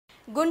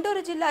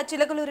గుంటూరు జిల్లా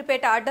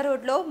చిలకలూరిపేట అడ్డ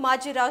రోడ్లో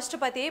మాజీ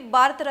రాష్ట్రపతి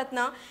భారతరత్న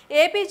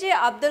APJ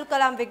అబ్దుల్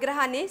కలాం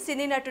విగ్రహాన్ని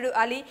సినీ నటుడు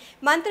అలీ,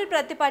 మంత్రి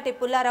ప్రత్తిపాటి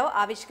పుల్లారావు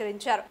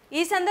ఆవిష్కరించారు.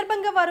 ఈ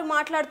సందర్భంగా వారు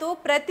మాట్లాడుతూ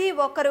ప్రతి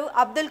ఒక్కరూ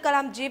అబ్దుల్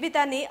కలాం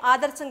జీవితాన్ని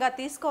ఆదర్శంగా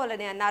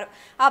తీసుకోవాలని అన్నారు.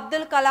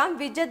 అబ్దుల్ కలాం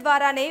విద్య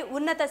ద్వారానే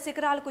ఉన్నత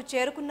శిఖరాలకు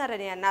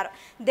చేరుకున్నారని అన్నారు.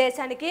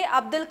 దేశానికి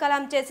అబ్దుల్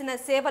కలాం చేసిన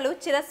సేవలు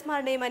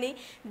చిరస్మరణీయమని,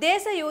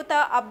 దేశ యువత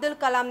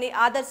అబ్దుల్ కలాంని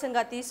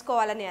ఆదర్శంగా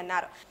తీసుకోవాలని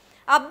అన్నారు.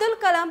 అబ్దుల్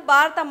కలాం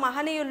భారత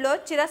మహనీయుల్లో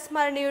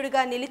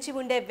చిరస్మరణీయుడిగా నిలిచి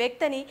ఉండే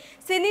వ్యక్తిని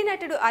సినీ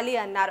నటుడు అలీ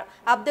అన్నారు.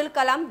 అబ్దుల్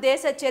కలాం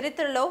దేశ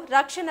చరిత్రలో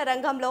రక్షణ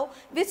రంగంలో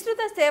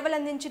విస్తృత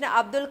సేవలందించిన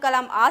అబ్దుల్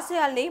కలాం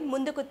ఆశయాల్ని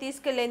ముందుకు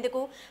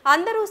తీసుకెళ్లేందుకు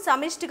అందరూ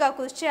సమిష్టిగా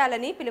కృషి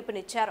చేయాలని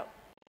పిలుపునిచ్చారు.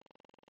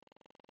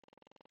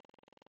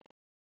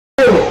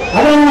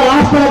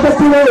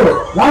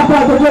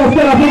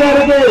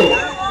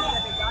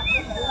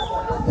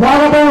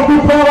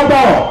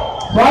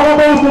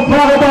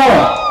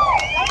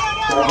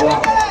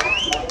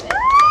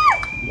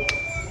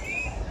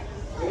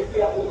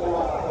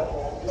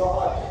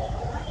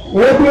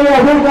 APJ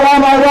अब्दुल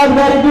कलाम आजाद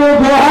गारी की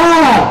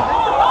जोहार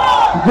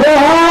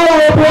जोहार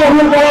APJ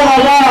अब्दुल कलाम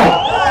आजाद।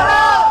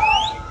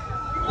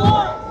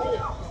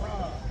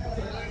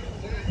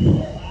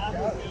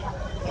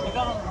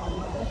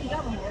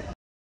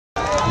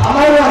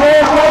 हमारे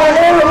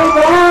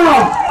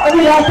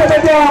अभी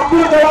राष्ट्रपति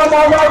अब्दुल कलाम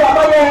आजाद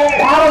अमर रहे।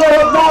 भारत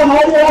रत्न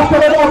हमारे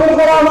राष्ट्रपति अब्दुल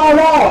कलाम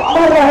आजाद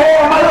अमर रहे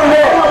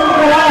अब्दुल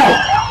कलाम।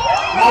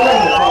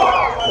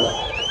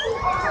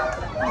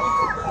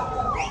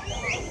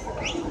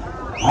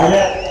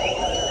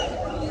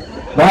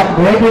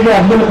 डॉक्टर APJ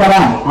अब्दुल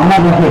कलाम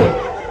अमर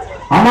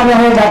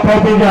रहे डॉक्टर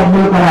APJ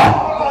अब्दुल कलाम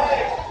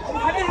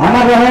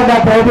अमर रहे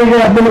डॉक्टर APJ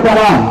अब्दुल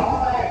कलाम।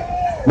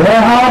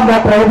 जोहार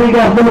डॉक्टर APJ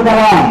अब्दुल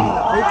कलाम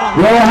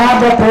जोहार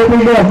doctor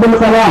APJ Abdul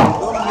Kalam.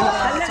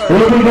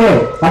 APJ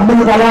Abdul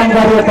Kalam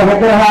गारी యొక్క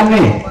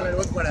విగ్రహాన్ని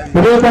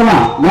ప్రియతమ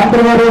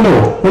మంత్రివర్యులు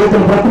శ్రీ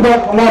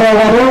ప్రత్తిపాటి పుల్లారావు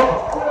గారు,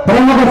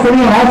 ప్రముఖ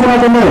సినీ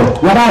హాస్యనటులు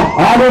జనాబ్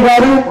ఆలీ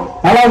గారు,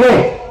 అలాగే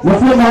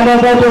ముస్లిం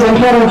మైనారిటీ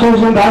వెల్ఫేర్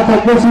అసోసియేషన్ రాష్ట్ర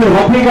అధ్యక్షులు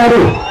రఫీ గారు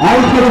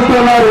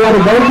ఆవిష్కరిస్తున్నారు. వారు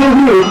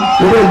దయచేసి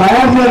ఇది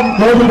మైనారిటీ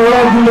చేసి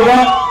చూడాల్సిందిగా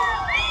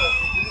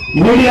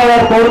మీడియా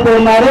వారు కోరుతూ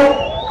ఉన్నారు.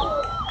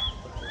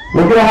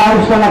 విగ్రహ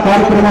ఆవిష్కరణ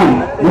కార్యక్రమం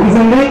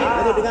ముగిసింది.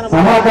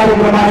 సభా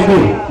కార్యక్రమానికి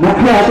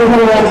ముఖ్య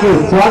అతిథుల వారికి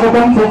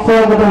స్వాగతం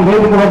సుస్వాగతం.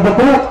 వేదిక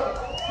వద్దకు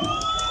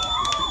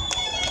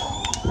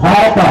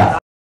భారత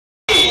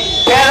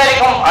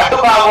పేదరికం అడ్డు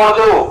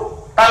కాకూడదు,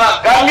 తన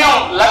గమ్యం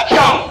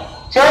లక్ష్యం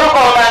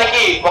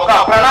చేరుకోవడానికి ఒక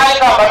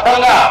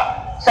ప్రణాళికాబద్ధంగా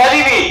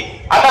చదివి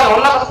అతను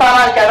ఉన్నత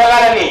స్థానానికి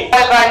ఎదగాలని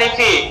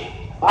నుంచి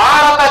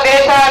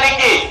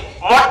భారతదేశానికి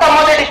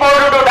మొట్టమొదటి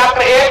పౌరుడు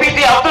doctor APJ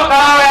Abdul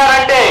Kalam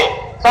guarantee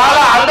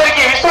చాలా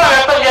అందరికీ విశ్వాసం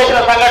వ్యక్తం చేసిన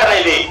సంఘటన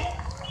ఇది.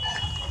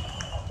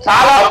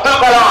 చాలా అబ్దుల్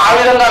కలాం ఆ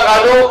విధంగా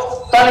కాదు,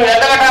 తను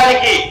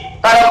ఎదగడానికి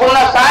తనకున్న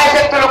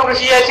సాయశక్తులు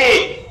కృషి చేసి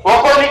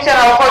ఒక్కొనిచ్చిన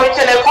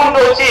ఎక్కుంటూ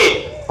వచ్చి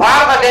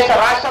భారతదేశ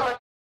రాష్ట్రపతి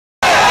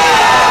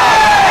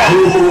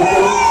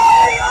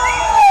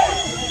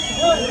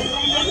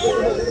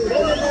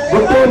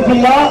గుంటూరు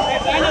జిల్లా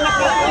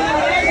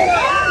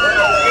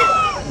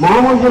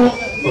మామూలు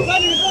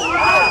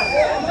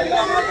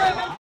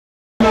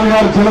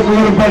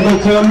చిలకలూరిపేట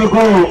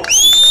వచ్చేందుకు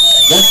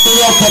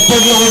గట్టిగా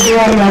చప్పట్లు కొట్టి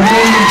వారిని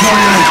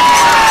అభినందించాలి.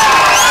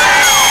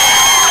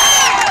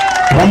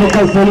 ప్రముఖ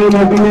సినీ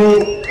నటులు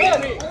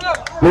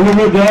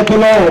తెలుగు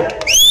జాతిలో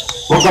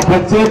ఒక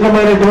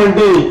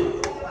ప్రత్యేకమైనటువంటి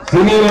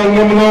సినీ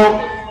రంగంలో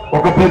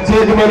ఒక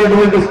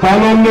ప్రత్యేకమైనటువంటి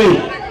స్థానాన్ని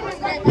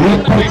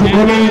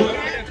ఏర్పరచుకొని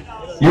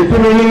ఎటు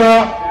వెళ్ళినా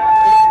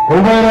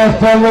ఉభయ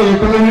రాష్ట్రాల్లో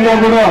ఎటు వెళ్ళినా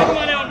కూడా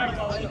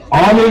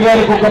ఆలీ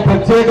గారికి ఒక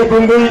ప్రత్యేకత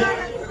ఉంది,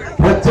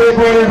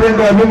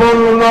 ప్రత్యేకమైనటువంటి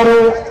అభిమానులు ఉన్నారు.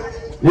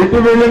 ఎటు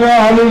వెళ్ళినా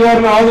ఆలీ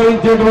గారిని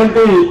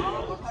ఆదరించేటువంటి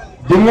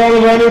జిల్లాలు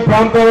కానీ,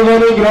 ప్రాంతాలు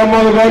కానీ,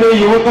 గ్రామాలు కానీ,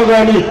 యువత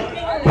కానీ,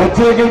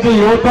 ప్రత్యేకించి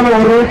యువతను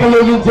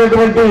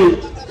ఉర్రూతలొగించేటువంటి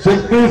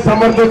శక్తి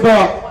సమర్థత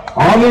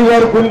ఆలీ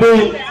గారికి ఉంది.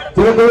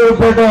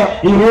 చిలకలూరిపేట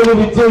ఈ రోజు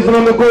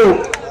విచ్చేసినందుకు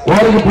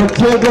వారికి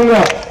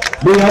ప్రత్యేకంగా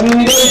మీ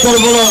అందరి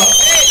తరఫున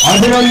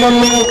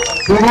అభినందనలు,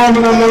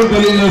 శుభాభినందనలు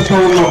తెలియజేస్తూ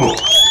ఉన్నాము.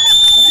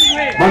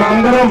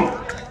 మనందరం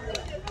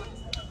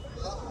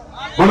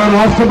మన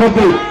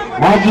రాష్ట్రపతి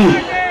మాజీ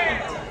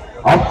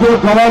అబ్దుల్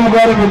కలాం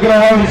గారి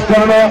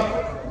విగ్రహావిష్కరణ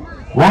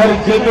వారి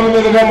చేతుల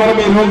మీదుగా మనం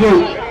ఈరోజు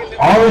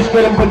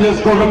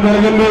ఆవిష్కరింపజేసుకోవడం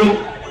జరిగింది.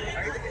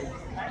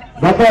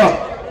 గత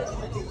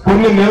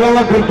కొన్ని నెలల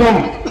క్రితం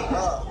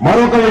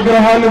మరొక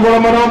విగ్రహాన్ని కూడా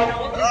మనం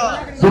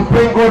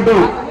సుప్రీంకోర్టు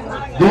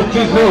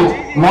జస్టిస్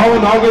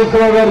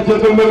నాగేశ్వరరావు గారి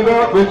చేతుల మీదుగా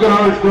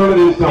విగ్రహావిష్కరణ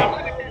చేశాం.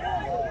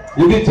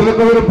 ఇది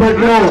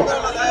చిలకలూరిపేటలో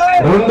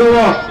రెండవ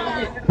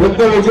పెద్ద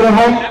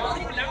విగ్రహం.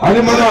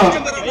 అది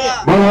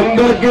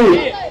మనందరికీ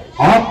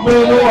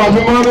ఆత్మీయులు,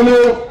 అభిమానులు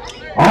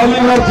ఆలీ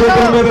గారి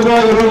చేతుల మీదుగా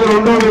ఈరోజు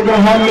రెండవ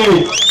విగ్రహాన్ని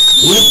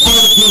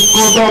ఏర్పాటు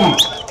చేసుకోవడం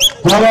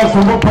చాలా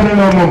శుభ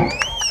పరిణామం.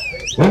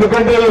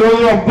 ఎందుకంటే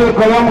ఈరోజు అబ్దుల్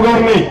కలాం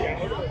గారిని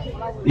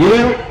ఏ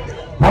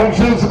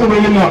ఫంక్షన్స్ కు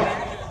వెళ్ళినా,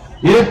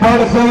 ఏ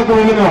పాఠశాలకు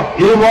వెళ్ళినా,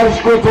 ఏ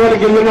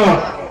వార్షికోత్సవానికి వెళ్ళినా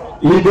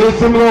ఈ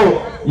దేశంలో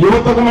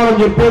యువతకు మనం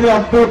చెప్పేది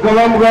అబ్దుల్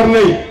కలాం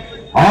గారిని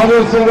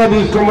ఆదర్శంగా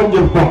తీసుకోమని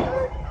చెప్తాం.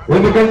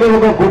 ఎందుకంటే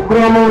ఒక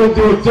కుగ్రామం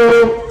నుంచి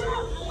వచ్చారు,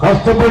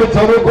 కష్టపడి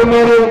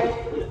చదువుకున్నారు.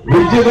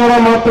 విద్య ద్వారా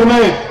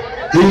మాత్రమే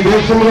ఈ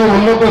దేశంలో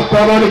ఉన్నత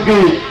స్థానానికి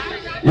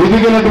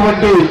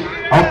ఎదిగినటువంటి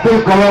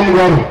అబ్దుల్ కలాం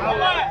గారు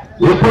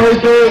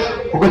ఎప్పుడైతే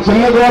ఒక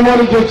చిన్న గ్రామం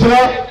నుంచి వచ్చినా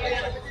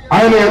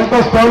ఆయన ఎంత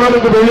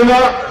స్థానానికి వెళ్ళినా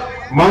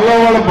మళ్ళా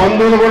వాళ్ళ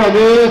బంధువులు కూడా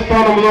అదే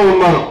స్థానంలో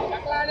ఉన్నారు.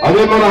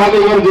 అదే మన ఆది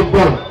గారు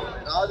చెప్పారు.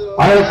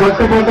 ఆయన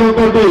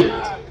కట్టుబట్టలతోటి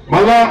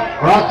మళ్ళా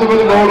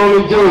రాష్ట్రపతి భవనం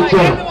నుంచే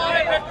వచ్చారు.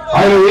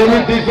 ఆయన ఏమీ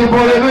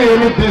తీసుకుపోలేదు,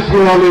 ఏమీ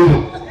తీసుకురాలేదు.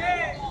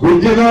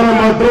 విద్య ద్వారా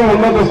మాత్రం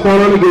ఉన్నత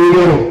స్థానానికి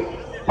ఎదిగారు.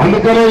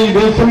 అందుకనే ఈ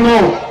దేశంలో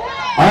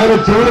ఆయన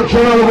చివరి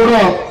క్షణాలు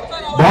కూడా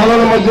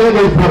బాలల మధ్యనే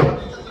గడిపారు.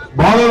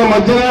 బాలల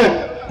మధ్యనే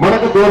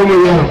మనకు దూరం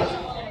అయ్యారు.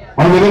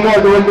 ఆ విధంగా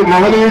అటువంటి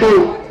మహనీయుడు,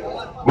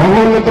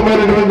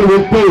 మహోన్నతమైనటువంటి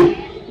వ్యక్తి,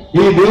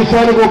 ఈ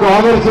దేశానికి ఒక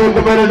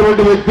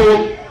ఆదర్శవంతమైనటువంటి వ్యక్తి,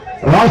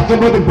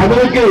 రాష్ట్రపతి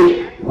పదవికి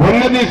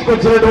వన్నె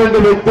తీసుకొచ్చినటువంటి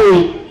వ్యక్తి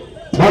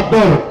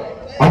డాక్టర్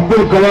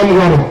అబ్దుల్ కలాం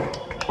గారు.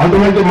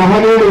 అటువంటి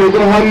మహనీయుడి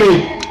విగ్రహాన్ని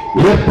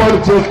ఏర్పాటు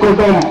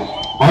చేసుకోవటం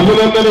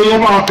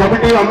అభినందనీయం. ఆ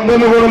కమిటీ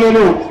అందరినీ కూడా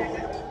నేను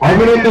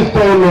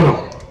అభినందిస్తూ ఉన్నాను.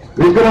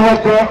 విగ్రహ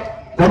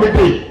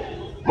కమిటీ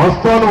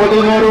మస్తాన్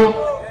వలీ గారు,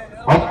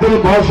 అబ్దుల్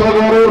బాషా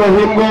గారు,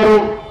 రహీం గారు,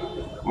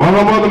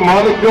 మహమ్మద్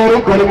మాలిక్ గారు,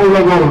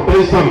 కరీముల్లా గారు,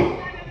 టైసన్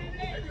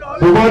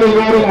సుబానీ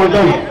గారు,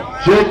 మటన్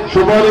షేక్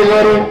షుబానీ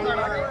గారు,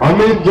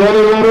 అమిత్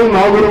జానీ గారు,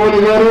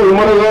 నాగూర్వలి గారు,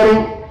 ఉమర్ గారు,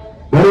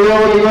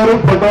 దర్యావలి గారు,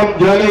 పఠాన్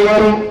జానీ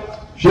గారు,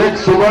 షేక్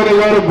సుబానీ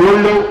గారు,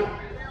 గోల్డ్,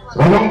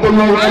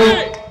 రహమతుల్లా గారు,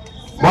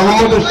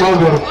 మహమ్మద్ షా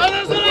గారు.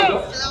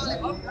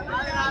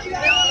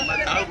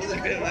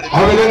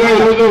 ఆ విధంగా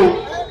ఈరోజు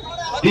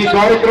ఈ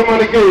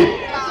కార్యక్రమానికి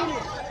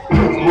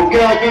ముఖ్య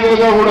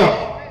అతిథులుగా కూడా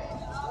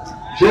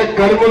షేక్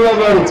కరీముల్లా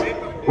గారు,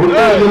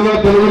 గుంటూరు జిల్లా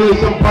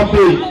తెలుగుదేశం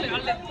పార్టీ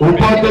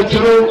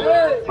ఉపాధ్యక్షులు,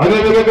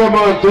 అదేవిధంగా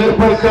మా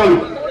చైర్పర్సన్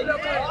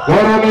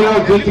గౌరవనీయ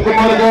జిత్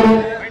కుమార్ గారు,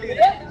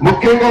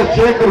 ముఖ్యంగా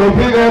షేక్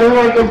రఫీ గారు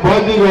అండ్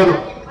బాజీ గారు,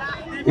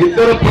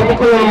 ఇద్దరు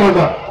ప్రముఖులు అన్నమాట.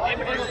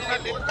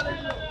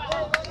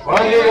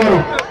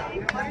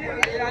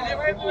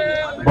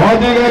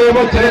 బాజీ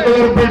గారేమో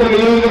చిలకలూరుపేట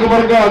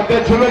నియోజకవర్గ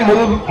అధ్యక్షులు,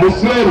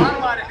 ముస్లిం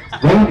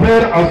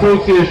వెల్ఫేర్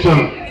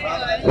అసోసియేషన్.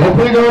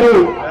 రఫీ గారు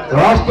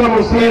రాష్ట్ర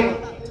ముస్లిం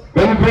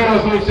వెల్ఫేర్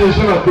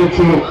అసోసియేషన్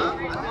అధ్యక్షులు.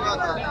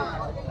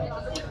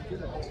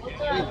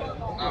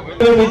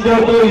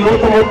 విద్యార్థులు,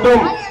 యువత మొత్తం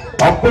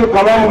అబ్దుల్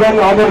కలాం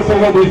గారిని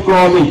ఆదర్శంగా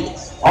తీసుకోవాలి.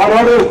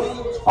 ఆనాడు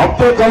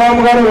అబ్దుల్ కలాం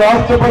గారు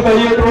రాష్ట్రపతి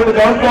అయ్యేటువంటి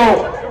దాంట్లో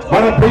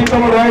మన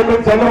ప్రీతమ నాయకుడు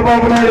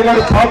చంద్రబాబు నాయుడు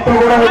గారి పాత్ర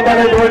కూడా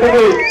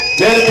ఉందనేటువంటిది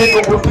నేను మీకు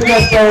గుర్తు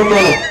చేస్తా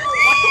ఉన్నాను.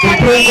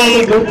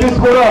 సుప్రీంకోర్టు జడ్జిస్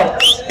కూడా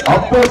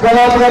అబ్దుల్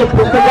కలాం గారి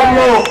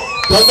పుస్తకంలో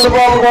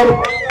చంద్రబాబు గారు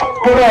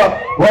కూడా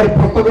వారి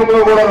పుస్తకంలో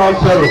కూడా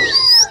రాశారు.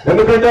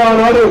 ఎందుకంటే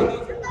ఆనాడు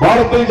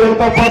భారతీయ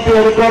జనతా పార్టీ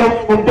అధికారం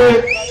ఉంటే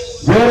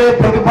వేరే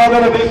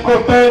ప్రతిపాదన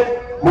తీసుకొస్తే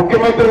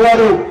ముఖ్యమంత్రి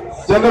గారు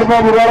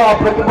చంద్రబాబు గారు ఆ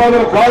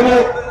ప్రతిపాదన కాదు,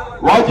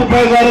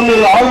 వాజ్పేయి గారు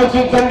మీరు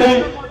ఆలోచించండి,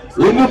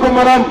 ఎందుకు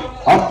మనం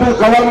అబ్దుల్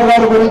కలాం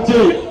గారి గురించి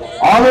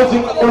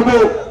ఆలోచించకూడదు,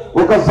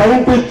 ఒక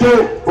సైంటిస్ట్,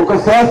 ఒక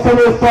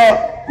శాస్త్రవేత్త,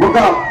 ఒక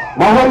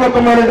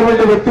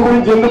మహోన్నతమైనటువంటి వ్యక్తి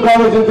గురించి ఎందుకు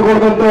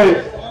ఆలోచించకూడదంటే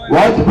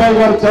వాజ్పేయి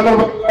గారు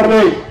చంద్రబాబు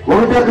గారిని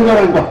ఒకటి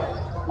అడిగారంట.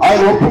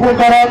 ఆయన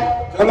ఒప్పుకుంటారా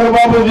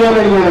చంద్రబాబు అని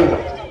అడిగారంట.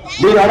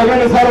 మీరు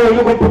అడగండి సార్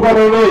ఎందుకు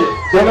ఒప్పుకోవాలని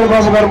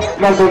చంద్రబాబు గారు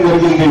మాట్లాడటం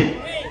జరిగింది.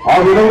 ఆ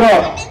విధంగా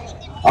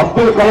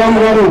అబ్దుల్ కలాం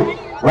గారు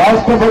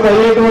రాష్ట్రపతి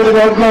అయ్యేటువంటి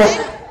దాంట్లో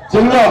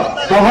చిన్న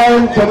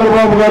సహాయం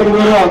చంద్రబాబు గారి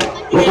మీద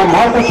ఒక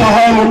మాట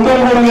సహాయం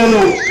ఉందని కూడా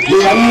నేను మీ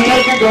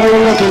అందరికీ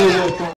గౌరవంగా తెలియజేస్తాను.